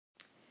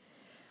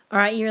All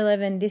right, Year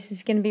 11, this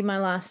is going to be my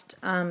last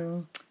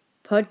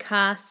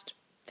podcast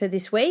for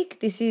this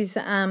week. This is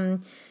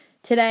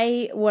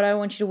today what I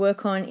want you to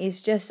work on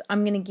is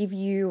I'm going to give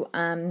you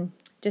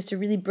just a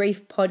really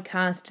brief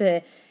podcast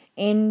to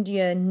end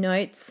your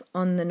notes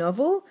on the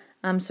novel.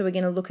 So we're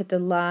going to look at the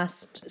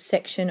last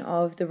section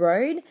of The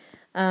Road.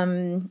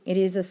 It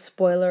is a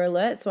spoiler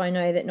alert, so I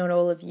know that not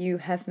all of you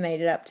have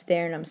made it up to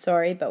there, and I'm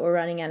sorry, but we're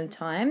running out of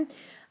time.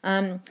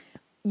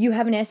 You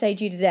have an essay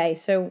due today,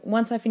 so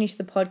once I finish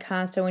the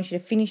podcast, I want you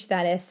to finish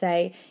that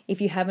essay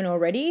if you haven't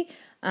already.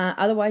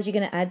 Otherwise, you're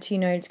going to add to your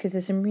notes because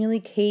there's some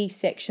really key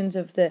sections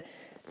of the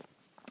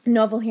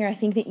novel here I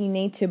think that you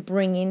need to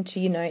bring into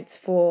your notes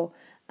for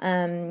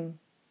the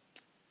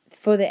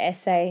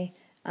essay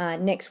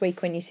next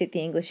week when you sit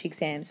the English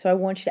exam. So I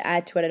want you to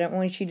add to it. I don't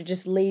want you to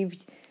just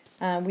leave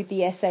with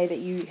the essay that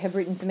you have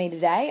written for me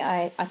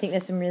today. I think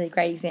there's some really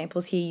great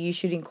examples here you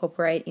should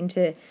incorporate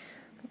into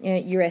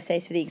your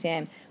essays for the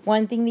exam.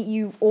 One thing that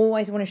you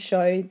always want to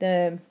show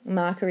the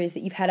marker is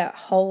that you've had a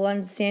whole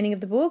understanding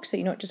of the book, so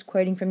you're not just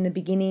quoting from the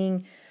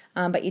beginning,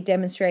 but you're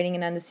demonstrating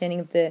an understanding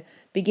of the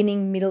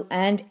beginning, middle,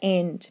 and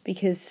end,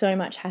 because so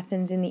much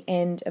happens in the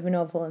end of a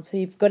novel, and so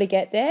you've got to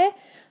get there.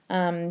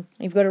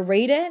 You've got to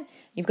read it,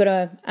 you've got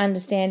to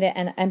understand it,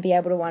 and be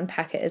able to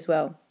unpack it as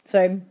well.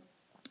 So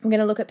I'm going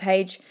to look at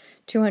page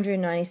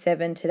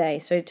 297 today,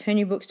 so turn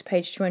your books to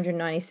page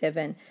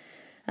 297.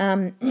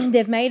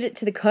 They've made it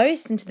to the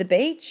coast and to the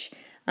beach,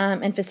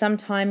 and for some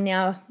time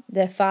now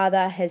their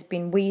father has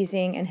been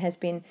wheezing and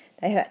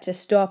they had to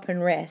stop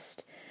and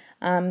rest.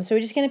 So we're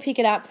just going to pick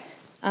it up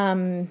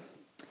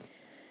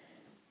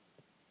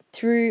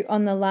through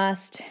on the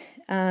last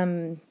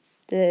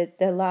the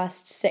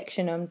last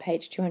section on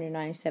page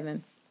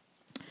 297.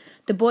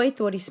 The boy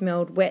thought he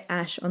smelled wet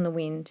ash on the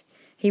wind.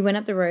 He went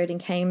up the road and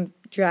came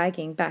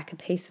dragging back a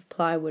piece of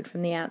plywood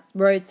from the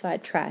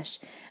roadside trash,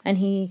 and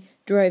he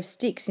drove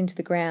sticks into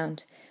the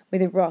ground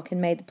with a rock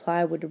and made the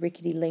plywood a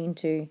rickety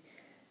lean-to.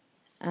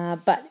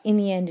 But in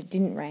the end it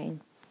didn't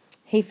rain.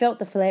 He felt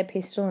the flare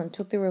pistol and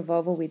took the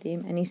revolver with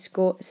him, and he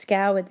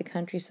scoured the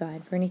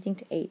countryside for anything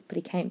to eat, but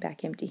he came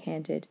back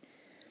empty-handed.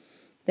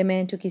 The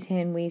man took his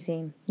hand,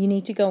 wheezing. "You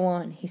need to go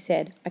on," he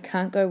said. "I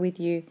can't go with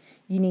you.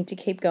 You need to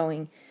keep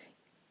going.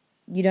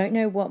 You don't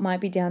know what might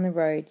be down the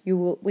road.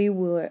 We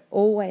were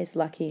always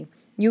lucky.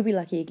 You'll be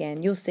lucky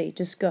again. You'll see.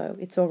 Just go.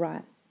 It's all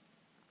right."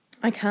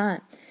 "I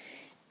can't."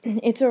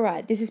 "It's all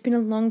right. This has been a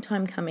long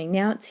time coming.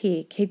 Now it's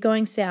here. Keep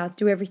going south.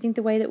 Do everything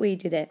the way that we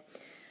did it."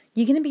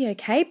 "You're going to be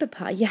okay,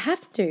 Papa. You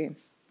have to."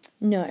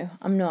 "No,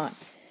 I'm not.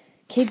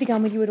 Keep the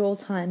gun with you at all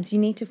times. You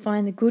need to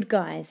find the good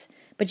guys.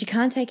 But you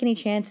can't take any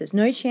chances.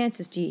 No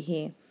chances, do you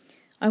hear?"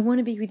 "I want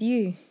to be with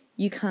you."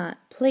 "You can't.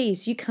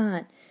 Please, you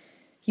can't.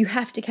 You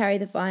have to carry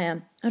the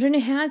fire." "I don't know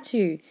how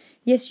to."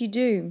 "Yes, you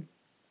do."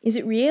 "Is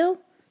it real?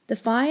 The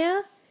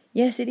fire?"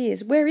 "Yes, it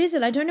is." "Where is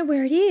it? I don't know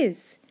where it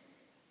is."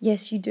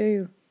 "Yes, you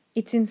do.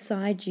 It's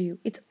inside you.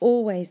 It's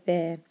always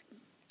there.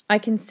 I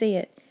can see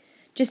it.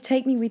 Just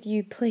take me with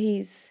you,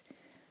 please."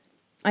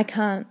 "I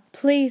can't.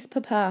 Please,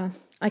 Papa.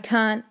 I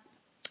can't.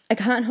 I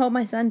can't hold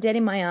my son dead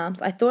in my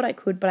arms. I thought I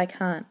could, but I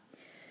can't."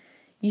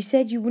 "You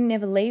said you wouldn't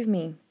ever leave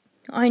me."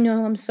 "I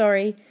know. I'm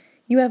sorry.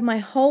 You have my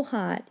whole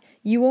heart.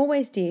 You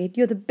always did.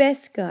 You're the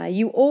best guy.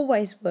 You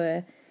always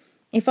were.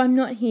 If I'm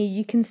not here,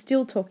 you can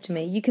still talk to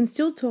me. You can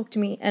still talk to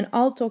me, and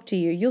I'll talk to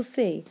you. You'll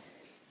see."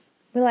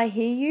 "Will I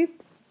hear you?"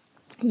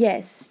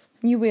 "Yes,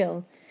 you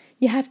will.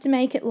 You have to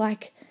make it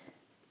like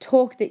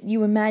talk that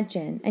you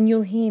imagine, and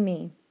you'll hear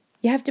me.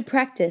 You have to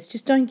practice.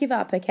 Just don't give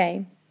up,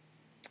 okay?"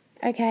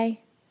 "Okay.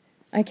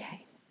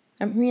 Okay.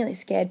 I'm really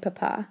scared,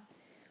 Papa."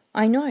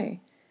 "I know,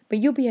 but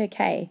you'll be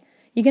okay.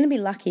 You're going to be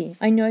lucky.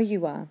 I know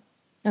you are.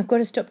 I've got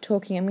to stop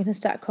talking. I'm going to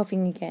start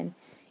coughing again."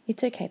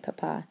 "It's okay,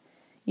 Papa.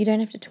 You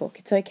don't have to talk.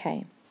 It's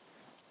okay."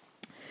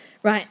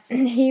 Right,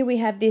 here we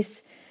have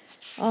this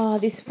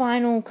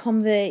final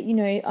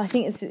I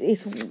think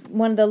it's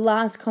one of the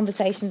last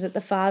conversations that the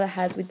father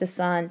has with the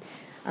son.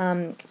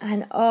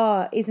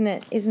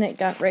 Isn't it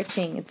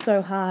gut-wrenching? It's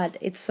so hard.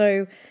 It's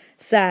so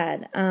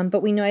sad.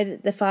 But we know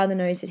that the father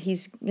knows that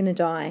he's going to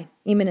die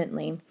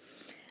imminently.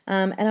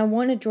 And I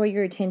want to draw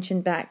your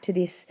attention back to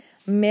this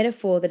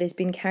metaphor that has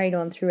been carried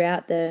on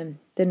throughout the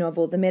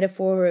novel, the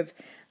metaphor of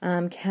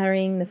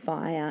carrying the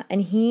fire.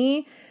 And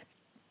here,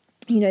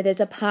 there's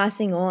a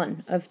passing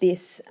on of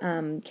this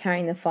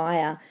carrying the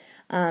fire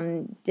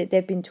that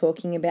they've been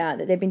talking about,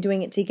 that they've been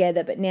doing it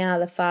together, but now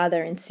the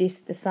father insists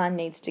the son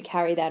needs to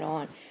carry that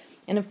on.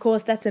 And of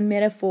course, that's a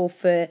metaphor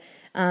for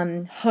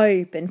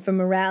hope and for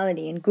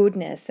morality and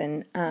goodness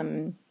and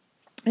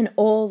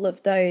all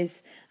of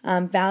those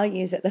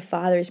values that the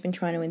father has been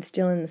trying to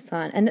instill in the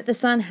son, and that the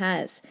son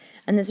has.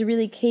 And there's a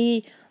really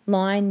key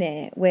line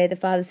there where the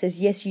father says,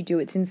 "Yes, you do.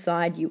 It's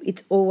inside you.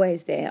 It's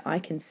always there. I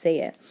can see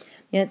it."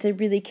 It's a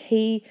really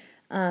key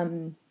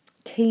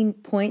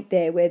point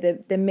there where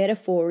the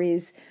metaphor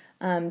is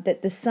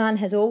that the son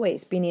has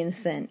always been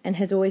innocent and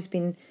has always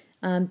been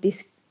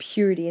this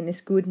purity and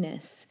this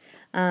goodness.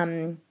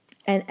 And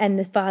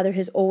the father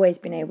has always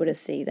been able to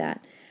see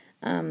that.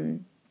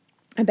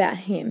 about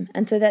him.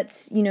 And so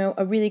that's,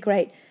 a really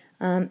great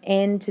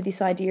end to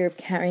this idea of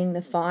carrying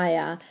the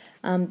fire,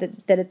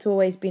 that it's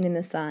always been in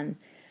the Son.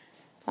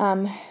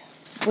 We're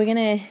going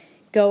to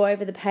go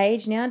over the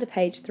page now to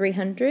page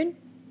 300.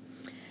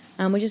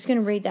 We're just going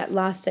to read that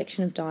last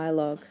section of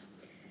dialogue.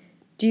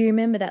 Do you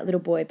remember that little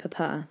boy,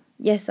 Papa?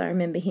 Yes, I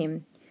remember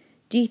him.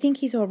 Do you think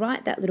he's all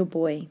right, that little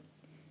boy?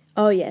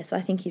 Oh, yes,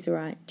 I think he's all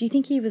right. Do you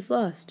think he was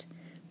lost?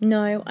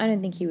 No, I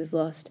don't think he was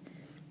lost.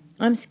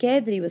 I'm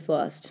scared that he was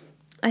lost.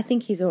 I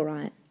think he's all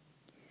right.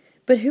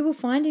 But who will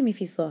find him if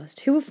he's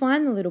lost? Who will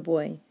find the little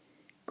boy?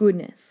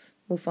 Goodness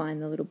will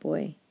find the little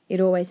boy. It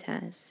always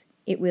has.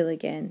 It will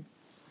again.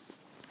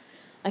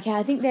 Okay,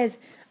 I think there's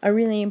a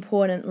really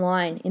important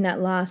line in that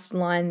last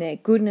line there.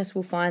 Goodness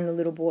will find the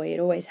little boy. It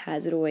always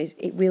has. It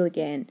will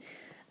again.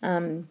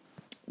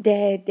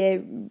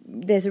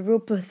 There's a real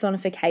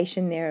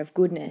personification there of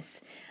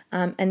goodness,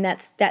 and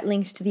that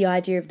links to the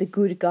idea of the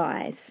good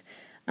guys.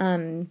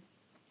 That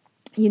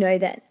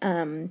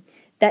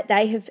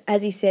they have,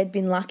 as he said,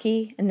 been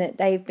lucky, and that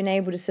they've been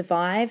able to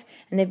survive,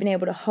 and they've been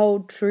able to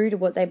hold true to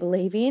what they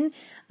believe in,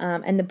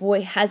 and the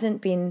boy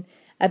hasn't been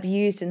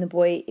abused, and the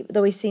boy,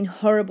 though he's seen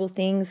horrible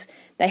things,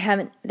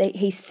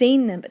 he's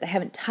seen them, but they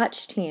haven't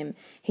touched him.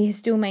 He has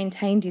still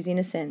maintained his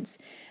innocence.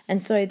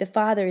 And so the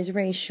father is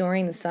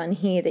reassuring the son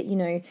here that,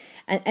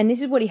 and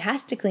this is what he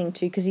has to cling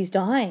to because he's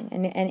dying,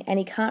 and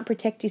he can't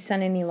protect his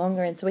son any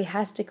longer, and so he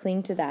has to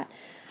cling to that.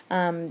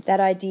 That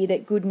idea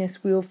that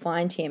goodness will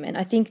find him. And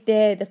I think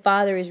there the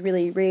father is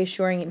really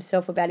reassuring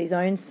himself about his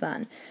own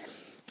son,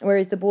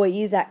 whereas the boy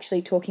is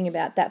actually talking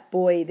about that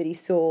boy that he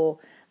saw,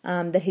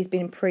 that he's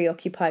been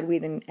preoccupied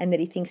with, and that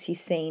he thinks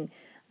he's seen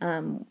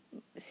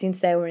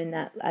since they were in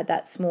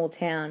that small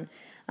town.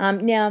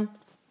 Now,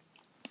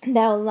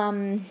 they'll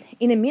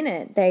in a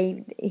minute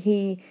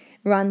he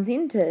runs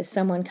into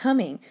someone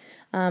coming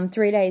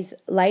 3 days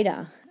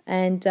later,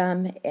 and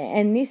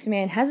this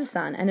man has a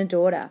son and a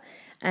daughter.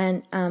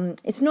 And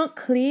it's not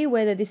clear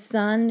whether this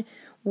son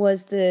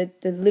was the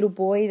little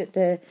boy that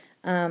the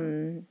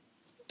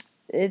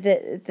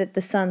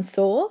son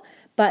saw,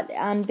 but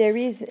there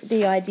is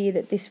the idea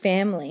that this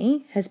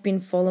family has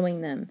been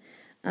following them,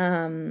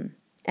 and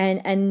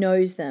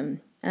knows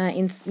them,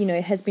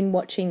 has been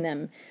watching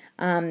them,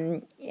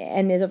 and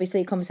there's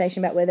obviously a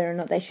conversation about whether or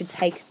not they should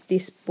take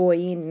this boy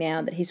in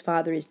now that his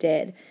father is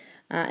dead,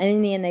 and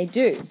in the end they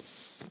do,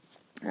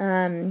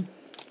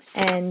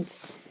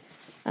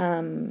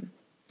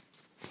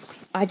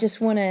 I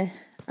just want to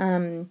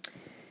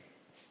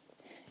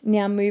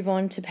now move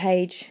on to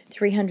page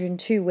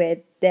 302, where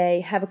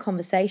they have a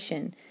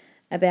conversation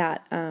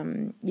about,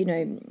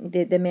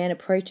 the man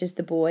approaches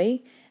the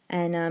boy,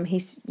 and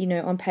he's,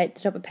 on the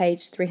top of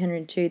page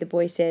 302, the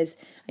boy says,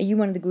 "Are you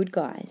one of the good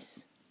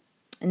guys?"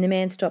 And the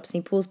man stops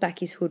and he pulls back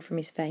his hood from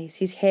his face.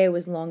 His hair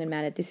was long and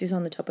matted. This is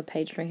on the top of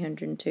page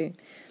 302.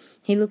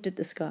 He looked at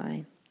the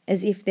sky,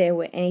 as if there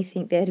were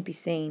anything there to be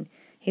seen.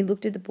 He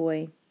looked at the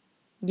boy.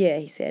 "Yeah,"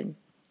 he said,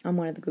 "I'm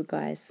one of the good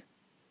guys."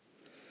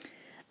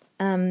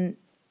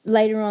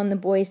 Later on, the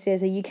boy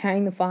says, "Are you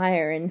carrying the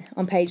fire?" And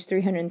on page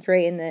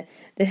 303, and the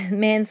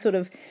man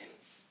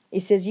he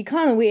says, "You're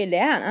kind of weirded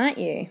out, aren't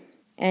you?"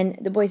 And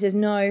the boy says,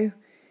 "No,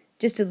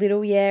 just a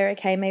little. Yeah,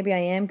 okay, maybe I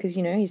am, because,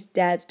 his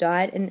dad's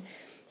died." And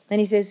then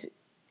he says,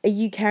 "Are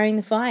you carrying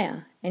the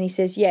fire?" And he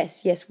says,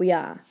 yes, we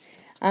are.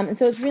 And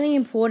so it's really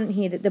important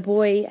here that the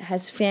boy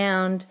has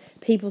found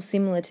people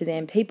similar to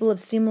them, people of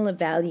similar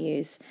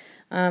values,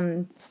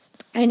 and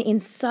in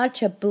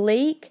such a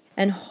bleak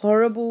and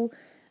horrible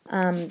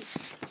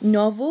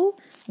novel,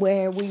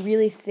 where we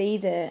really see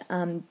the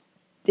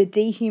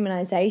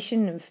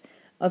dehumanization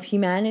of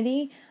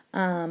humanity,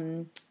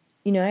 and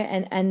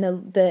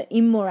the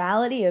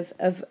immorality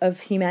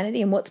of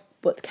humanity, and what's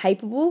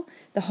capable,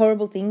 the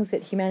horrible things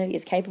that humanity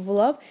is capable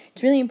of.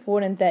 It's really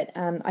important that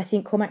I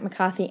think Cormac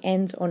McCarthy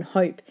ends on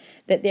hope,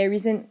 that there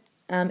isn't,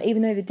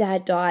 even though the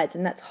dad dies,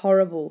 and that's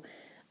horrible,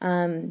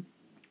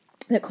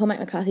 that Cormac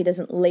McCarthy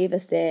doesn't leave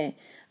us there.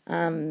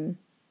 The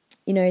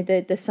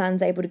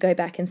son's able to go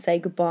back and say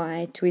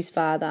goodbye to his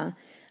father.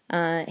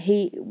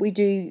 We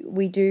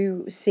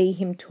do see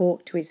him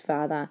talk to his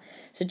father.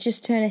 So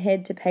just turn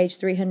ahead to page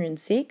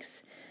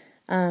 306,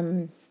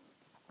 and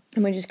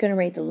we're just going to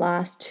read the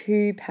last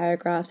 2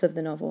 paragraphs of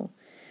the novel.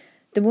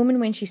 The woman,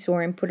 when she saw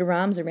him, put her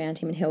arms around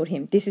him and held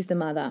him. This is the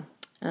mother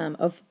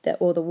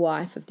or the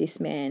wife of this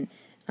man,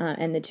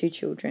 and the 2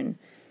 children.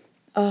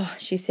 "Oh,"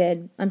 she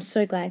said, "I'm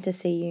so glad to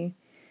see you."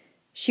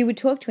 She would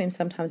talk to him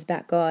sometimes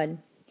about God.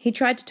 He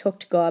tried to talk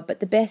to God, but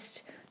the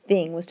best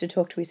thing was to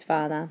talk to his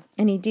father,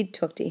 and he did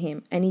talk to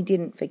him, and he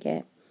didn't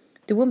forget.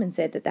 The woman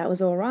said that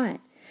was all right.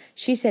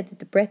 She said that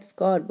the breath of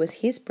God was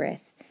his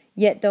breath,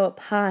 yet though it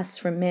passed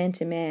from man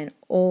to man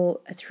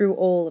through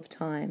all of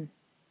time.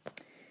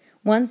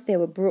 Once there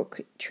were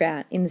brook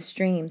trout in the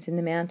streams in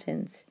the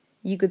mountains.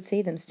 You could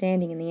see them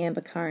standing in the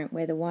amber current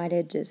where the white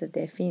edges of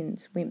their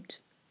fins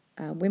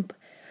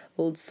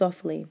wimpled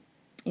softly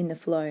in the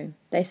flow.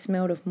 They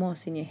smelled of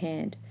moss in your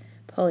hand,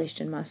 polished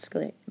and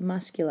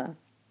muscular.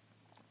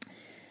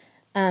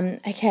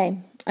 Okay,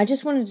 I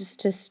just wanted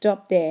to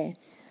stop there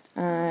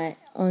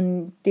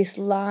on this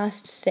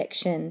last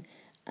section,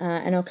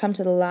 and I'll come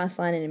to the last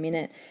line in a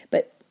minute.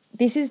 But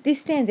this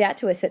stands out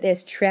to us that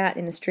there's trout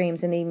in the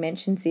streams, and he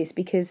mentions this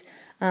because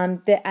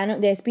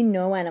there's been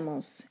no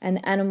animals, and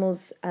the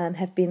animals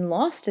have been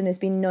lost, and there's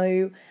been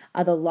no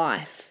other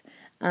life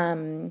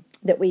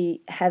that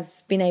we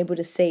have been able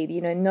to see.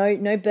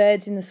 No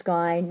birds in the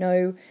sky,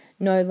 no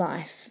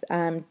life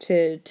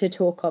to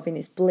talk of in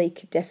this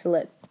bleak,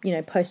 desolate,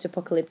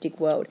 post-apocalyptic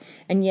world.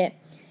 And yet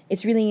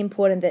it's really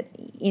important that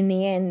in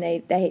the end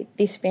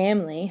this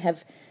family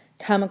have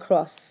come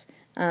across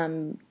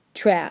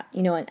trout,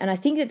 and I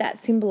think that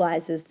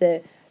symbolizes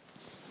the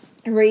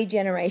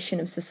regeneration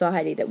of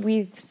society, that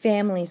with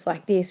families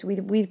like this,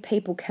 with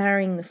people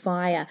carrying the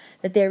fire,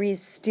 that there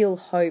is still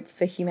hope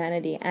for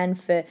humanity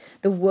and for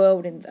the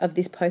world of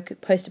this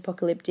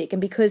post-apocalyptic. And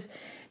because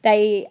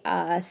they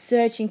are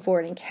searching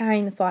for it and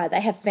carrying the fire, they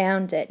have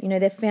found it.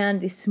 They've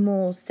found this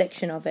small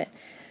section of it.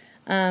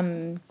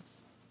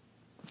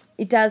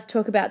 It does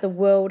talk about the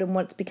world and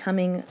what it's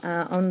becoming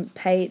on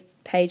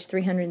page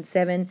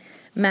 307,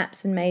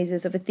 maps and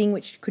mazes of a thing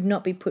which could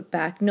not be put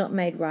back, not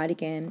made right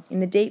again. In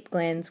the deep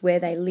glens where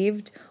they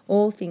lived,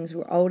 all things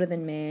were older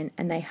than man,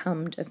 and they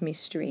hummed of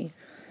mystery.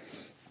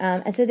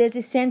 And so there's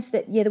this sense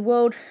that, the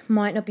world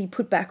might not be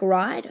put back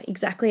right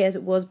exactly as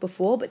it was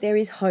before, but there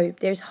is hope.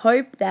 There's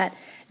hope that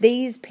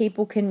these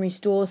people can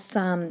restore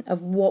some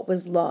of what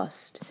was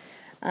lost,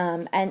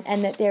 and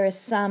that there are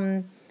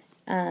some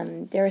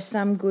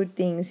good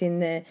things in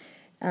the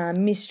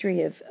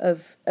mystery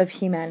of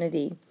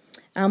humanity.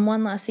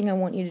 One last thing I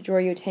want you to draw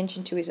your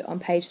attention to is on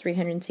page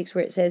 306,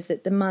 where it says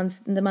that the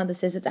mother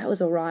says that was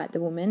all right,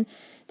 the woman,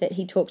 that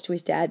he talks to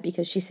his dad,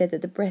 because she said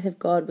that the breath of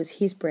God was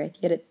his breath,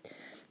 yet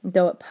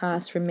though it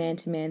passed from man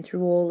to man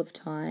through all of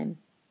time.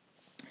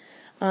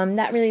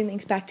 That really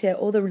links back to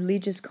all the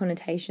religious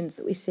connotations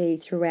that we see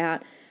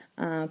throughout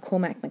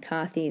Cormac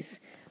McCarthy's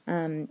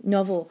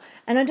novel.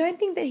 And I don't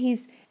think that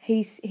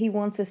he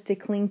wants us to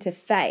cling to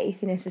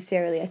faith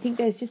necessarily. I think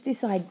there's just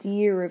this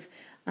idea of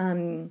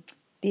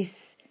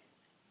this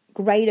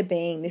greater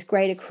being, this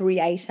greater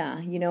creator,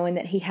 and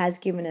that he has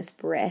given us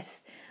breath,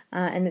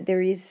 and that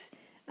there is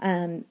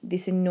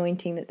this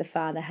anointing that the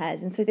Father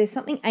has. And so there's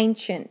something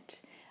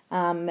ancient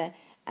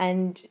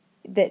and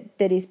that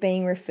is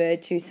being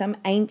referred to, some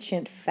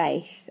ancient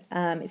faith.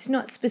 It's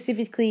not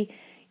specifically,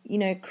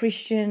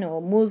 Christian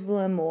or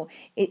Muslim, or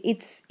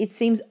it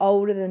seems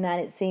older than that.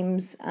 It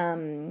seems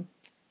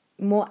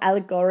more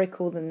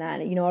allegorical than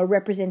that, a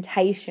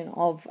representation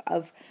of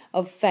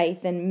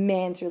faith and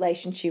man's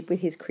relationship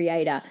with his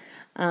creator.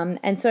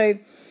 And so,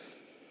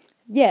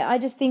 I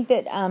just think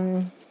that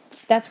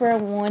that's where I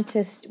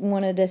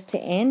wanted us to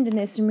end. And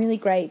there's some really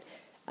great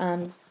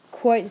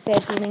quotes there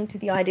to link to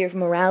the idea of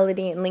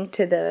morality and link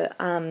to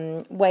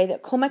the way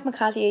that Cormac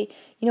McCarthy,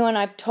 and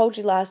I've told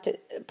you last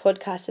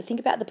podcast to think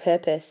about the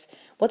purpose.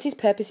 What's his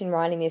purpose in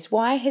writing this?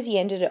 Why has he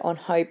ended it on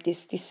hope,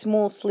 this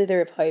small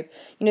slither of hope?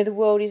 The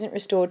world isn't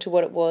restored to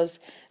what it was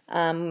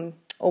or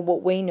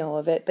what we know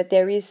of it, but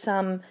there is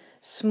some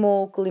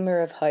small glimmer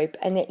of hope.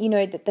 And that,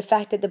 that the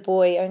fact that the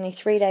boy, only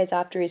 3 days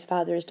after his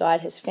father has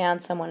died, has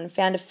found someone and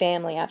found a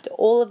family after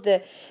all of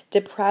the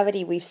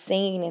depravity we've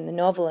seen in the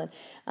novel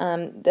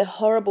and the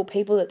horrible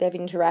people that they've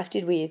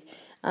interacted with.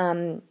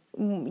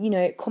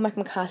 Cormac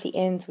McCarthy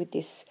ends with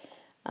this,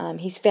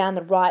 he's found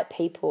the right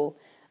people.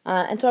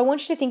 And so I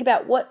want you to think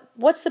about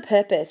what's the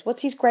purpose?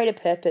 What's his greater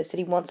purpose that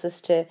he wants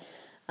us to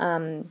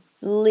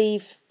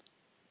leave,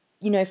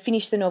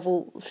 finish the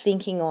novel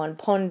thinking on,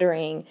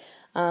 pondering?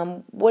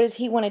 What does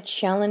he want to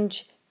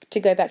challenge, to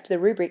go back to the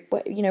rubric?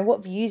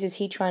 What views is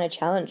he trying to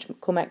challenge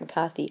Cormac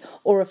McCarthy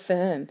or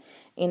affirm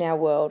in our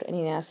world and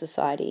in our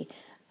society?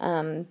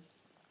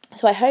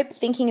 So I hope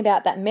thinking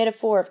about that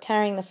metaphor of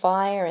carrying the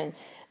fire and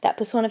that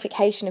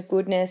personification of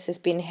goodness has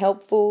been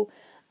helpful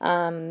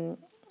for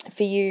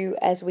you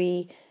as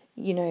we,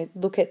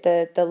 look at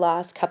the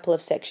last couple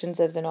of sections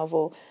of the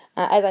novel.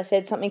 As I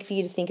said, something for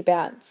you to think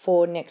about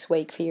for next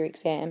week for your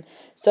exam.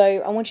 So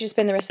I want you to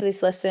spend the rest of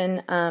this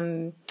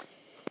lesson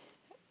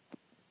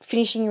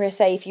finishing your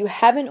essay. If you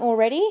haven't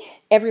already,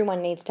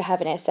 everyone needs to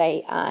have an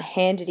essay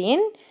handed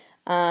in.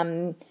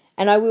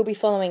 And I will be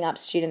following up,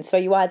 students. So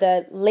you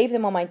either leave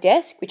them on my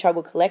desk, which I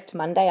will collect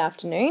Monday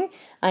afternoon,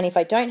 and if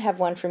I don't have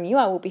one from you,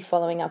 I will be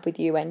following up with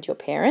you and your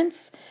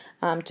parents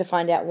to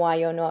find out why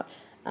you're not,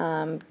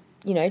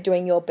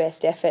 doing your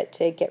best effort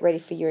to get ready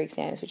for your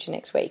exams, which are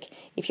next week.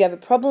 If you have a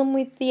problem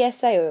with the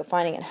essay or you're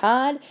finding it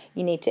hard,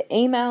 you need to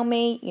email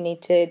me. You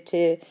need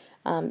to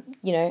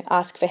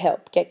ask for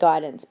help, get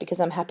guidance, because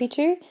I'm happy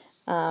to.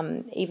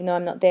 Even though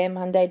I'm not there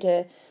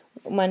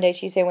Monday,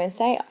 Tuesday,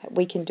 Wednesday,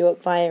 we can do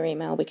it via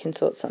email. We can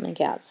sort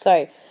something out.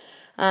 So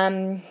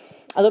I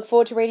look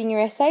forward to reading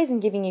your essays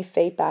and giving you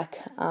feedback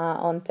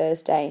on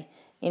Thursday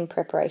in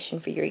preparation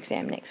for your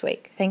exam next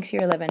week. Thanks,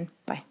 Year 11.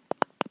 Bye.